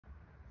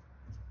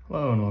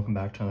Hello and welcome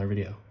back to another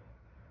video.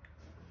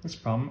 This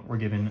problem, we're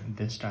given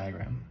this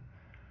diagram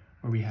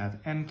where we have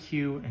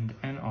MQ and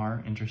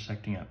NR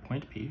intersecting at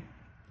point P,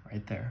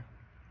 right there.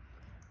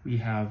 We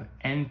have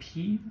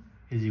NP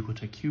is equal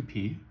to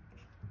QP,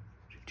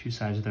 two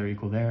sides that are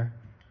equal there,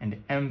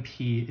 and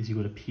MP is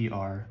equal to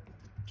PR,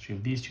 so we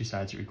have these two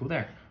sides are equal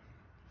there.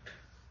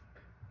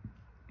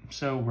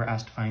 So we're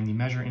asked to find the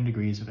measure in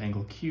degrees of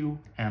angle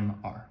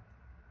QMR.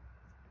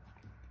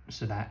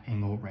 So that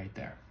angle right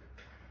there.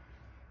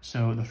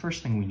 So the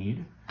first thing we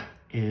need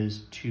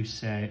is to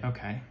say,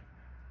 okay,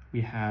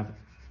 we have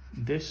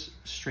this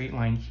straight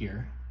line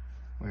here,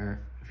 where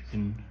if you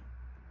can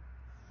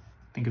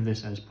think of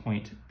this as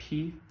point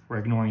P, we're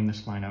ignoring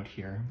this line out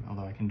here,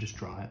 although I can just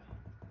draw it,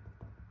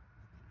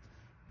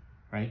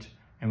 right?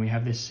 And we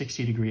have this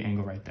 60-degree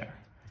angle right there.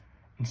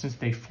 And since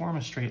they form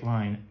a straight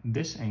line,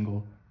 this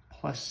angle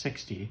plus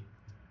 60,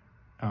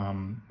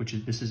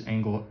 this is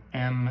angle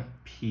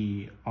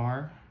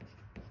MPR,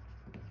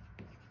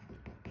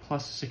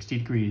 plus 60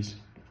 degrees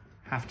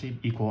have to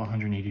equal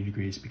 180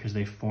 degrees because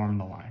they form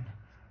the line,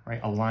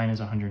 right? A line is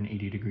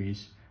 180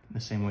 degrees. In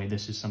the same way,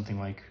 this is something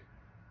like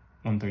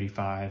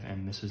 135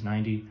 and this is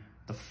 90.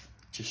 The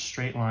just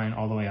straight line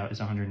all the way out is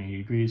 180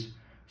 degrees.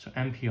 So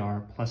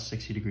MPR plus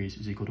 60 degrees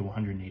is equal to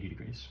 180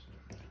 degrees.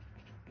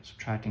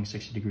 Subtracting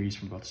 60 degrees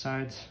from both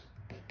sides,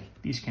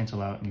 these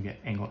cancel out and you get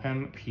angle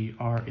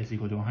MPR is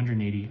equal to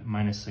 180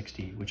 minus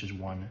 60, which is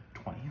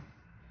 120.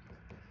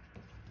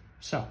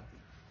 So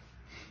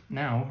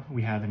now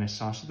we have an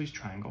isosceles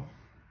triangle.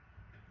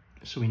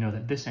 So we know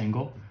that this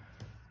angle,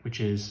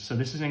 so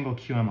this is angle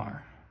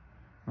QMR,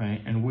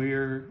 right? And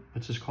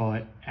let's just call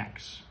it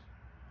X,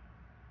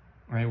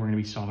 right? We're gonna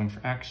be solving for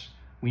X.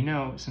 We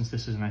know since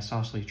this is an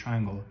isosceles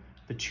triangle,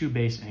 the two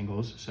base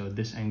angles, so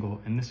this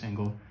angle and this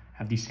angle,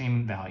 have the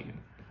same value.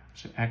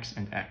 So X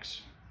and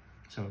X.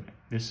 So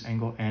this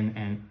angle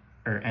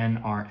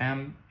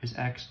NRM is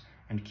X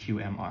and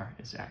QMR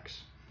is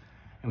X.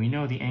 And we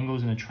know the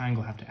angles in a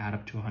triangle have to add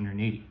up to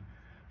 180.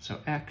 So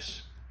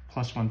X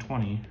plus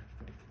 120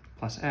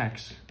 plus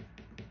X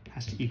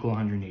has to equal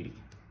 180.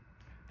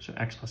 So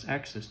X plus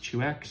X is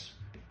 2X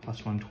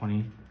plus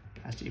 120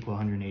 has to equal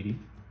 180.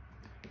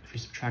 If we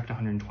subtract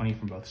 120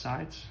 from both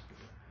sides,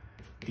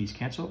 these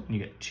cancel and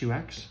you get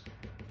 2X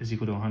is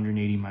equal to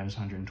 180 minus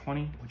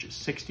 120, which is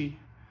 60.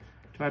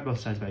 Divide both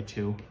sides by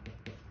 2.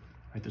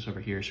 Write this over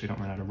here so we don't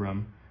run out of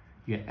room.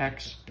 You get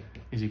X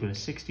is equal to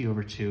 60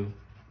 over 2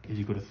 is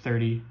equal to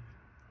 30.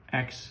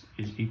 X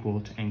is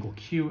equal to angle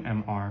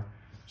QMR.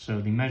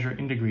 So the measure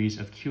in degrees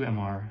of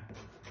QMR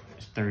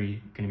is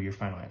 30, going to be your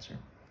final answer.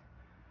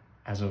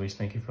 As always,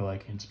 thank you for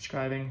liking and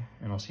subscribing,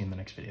 and I'll see you in the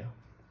next video.